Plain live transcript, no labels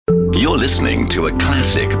You're listening to a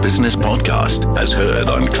classic business podcast as heard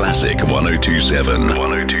on Classic 1027.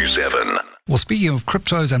 1027. Well, speaking of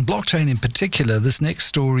cryptos and blockchain in particular, this next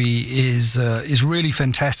story is really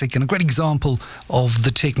fantastic and a great example of the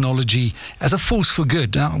technology as a force for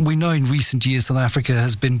good. Now, we know in recent years South Africa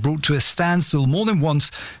has been brought to a standstill more than once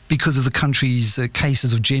because of the country's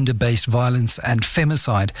cases of gender-based violence and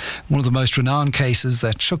femicide. One of the most renowned cases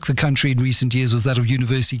that shook the country in recent years was that of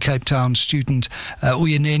University Cape Town student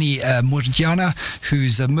Uyinene Mrwetyana,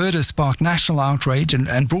 whose murder sparked national outrage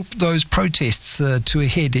and brought those protests to a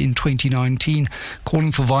head in 2019.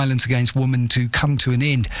 Calling for violence against women to come to an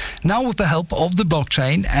end. Now, with the help of the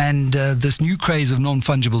blockchain and this new craze of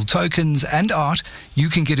non-fungible tokens and art, you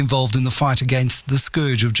can get involved in the fight against the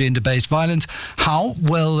scourge of gender-based violence. How?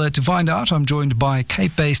 Well, to find out, I'm joined by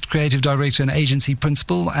Cape-based creative director and agency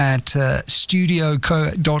principal at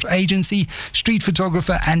Studio.agency, street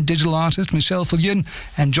photographer and digital artist Michelle Viljoen,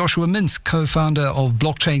 and Joshua Mintz, co-founder of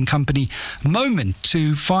blockchain company Moment,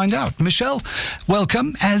 to find out. Michelle,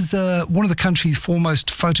 welcome. As one of the country's foremost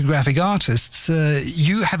photographic artists,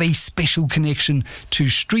 you have a special connection to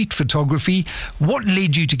street photography. What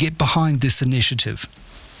led you to get behind this initiative?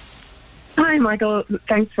 Hi, Michael.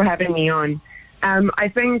 Thanks for having me on. I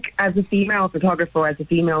think as a female photographer, as a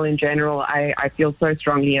female in general, I feel so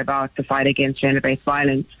strongly about the fight against gender-based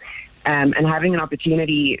violence. And having an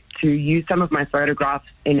opportunity to use some of my photographs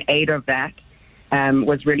in aid of that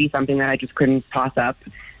was really something that I just couldn't pass up.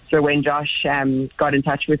 So when Josh got in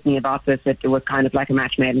touch with me about this, it was kind of like a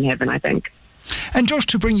match made in heaven, I think. And Josh,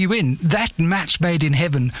 to bring you in, that match made in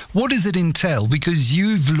heaven, what does it entail? Because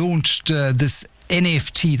you've launched this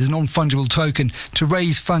NFT, this non-fungible token, to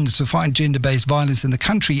raise funds to fight gender-based violence in the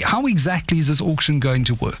country. How exactly is this auction going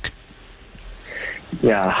to work?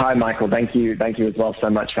 Yeah, hi, Michael. Thank you as well so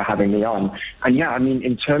much for having me on. And yeah, I mean,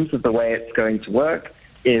 in terms of the way it's going to work,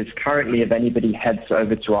 is currently if anybody heads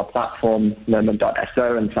over to our platform,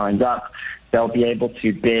 moment.so, and signs up, they'll be able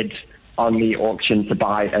to bid on the auction to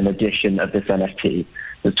buy an edition of this NFT.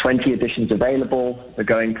 There's 20 editions available. The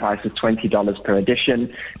going price is $20 per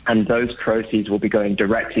edition, and those proceeds will be going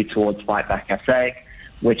directly towards Fight Back SA,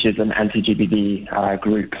 which is an anti-GBV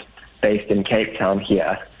group based in Cape Town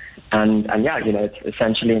here. And yeah, you know, it's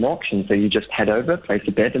essentially an auction. So you just head over, place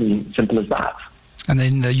a bid, and simple as that. And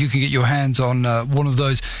then you can get your hands on one of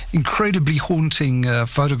those incredibly haunting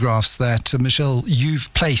photographs that, Michelle,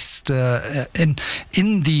 you've placed in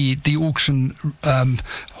the auction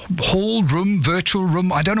hall, room, virtual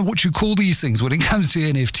room. I don't know what you call these things when it comes to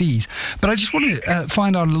NFTs. But I just want to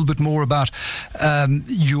find out a little bit more about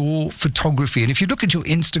your photography. And if you look at your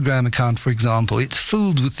Instagram account, for example, it's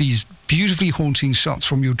filled with these beautifully haunting shots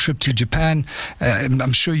from your trip to Japan.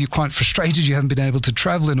 I'm sure you're quite frustrated you haven't been able to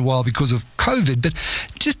travel in a while because of COVID, but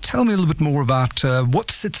just tell me a little bit more about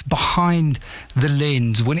what sits behind the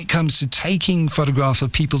lens when it comes to taking photographs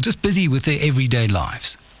of people just busy with their everyday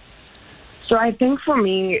lives. So I think for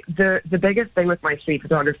me, the biggest thing with my street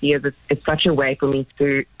photography is it's such a way for me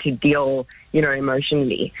to deal, you know,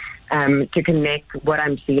 emotionally, to connect what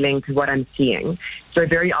I'm feeling to what I'm seeing. So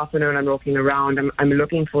very often when I'm walking around, I'm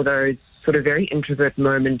looking for those sort of very intimate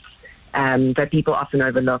moments that people often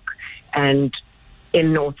overlook. And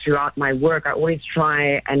in or throughout my work, I always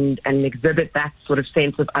try and exhibit that sort of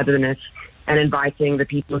sense of otherness, and inviting the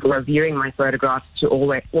people who are viewing my photographs to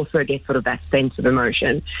also get sort of that sense of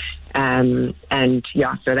emotion. And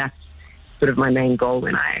yeah, so that's sort of my main goal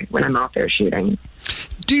when I'm out there shooting.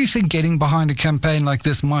 Do you think getting behind a campaign like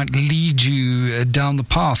this might lead you down the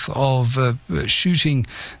path of shooting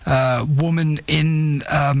women in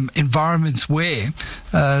environments where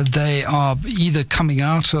they are either coming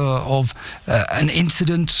out of an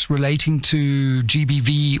incident relating to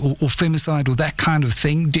GBV or femicide or that kind of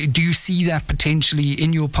thing? Do you see that potentially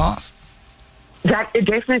in your path? That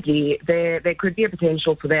definitely, there could be a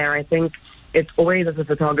potential for there. I think it's always, as a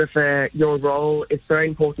photographer, your role is so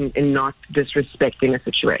important in not disrespecting a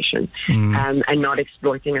situation and not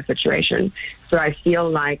exploiting a situation. So I feel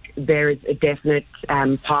like there is a definite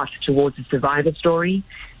path towards a survivor story.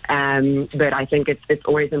 But I think it's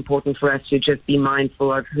always important for us to just be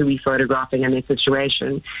mindful of who we're photographing and their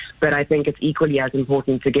situation. But I think it's equally as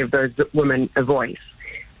important to give those women a voice.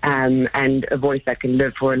 And a voice that can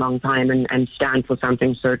live for a long time and stand for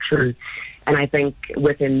something so true. And I think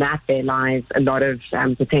within that there lies a lot of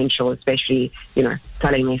potential, especially, you know,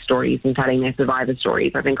 telling their stories and telling their survivor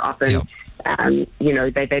stories. I think often, you know,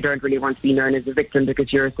 they don't really want to be known as a victim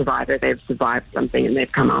because you're a survivor. They've survived something and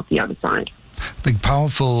they've come out the other side. The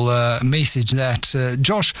powerful message that.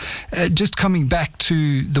 Josh, just coming back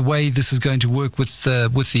to the way this is going to work with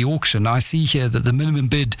the auction, I see here that the minimum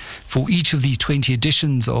bid for each of these 20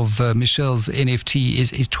 editions of Michelle's NFT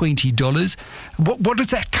is $20. What does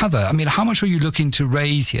that cover? I mean, how much are you looking to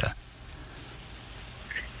raise here?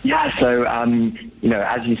 Yeah, so,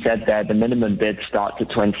 as you said there, the minimum bid starts at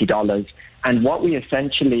 $20. And what we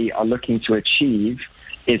essentially are looking to achieve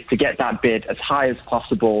is to get that bid as high as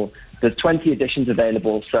possible. There's 20 editions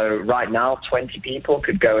available, so right now 20 people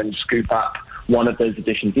could go and scoop up one of those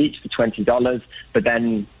editions each for $20. But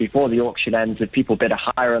then before the auction ends, if people bid a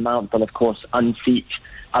higher amount, they'll of course unseat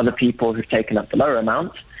other people who've taken up the lower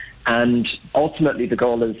amount. And ultimately the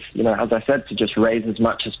goal is, as I said, to just raise as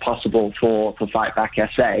much as possible for Fight Back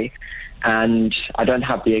SA. And I don't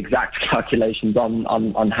have the exact calculations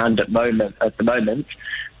on hand at the moment,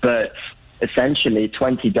 but essentially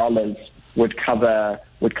 $20 would cover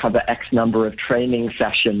X number of training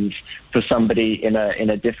sessions for somebody in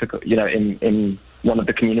a difficult, in one of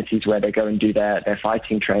the communities where they go and do their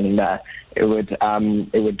fighting training there. It would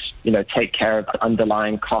take care of the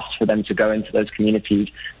underlying costs for them to go into those communities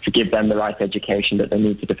to give them the right education that they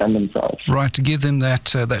need to defend themselves. Right, to give them that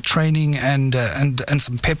training and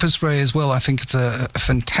some pepper spray as well. I think it's a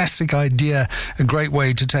fantastic idea, a great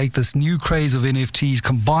way to take this new craze of NFTs,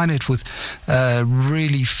 combine it with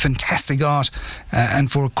really fantastic art, and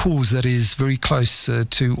for a cause that is very close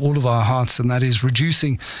to all of our hearts, and that is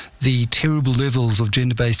reducing the terrible levels of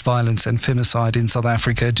gender-based violence and femicide in South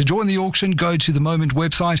Africa. To join the auction, go to the Moment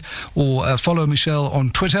website or follow Michelle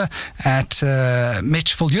on Twitter at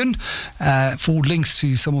Mitch Viljoen for links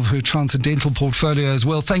to some of her transcendental portfolio as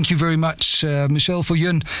well. Thank you very much, Michelle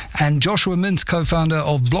Viljoen and Joshua Mintz, co-founder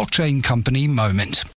of blockchain company Moment.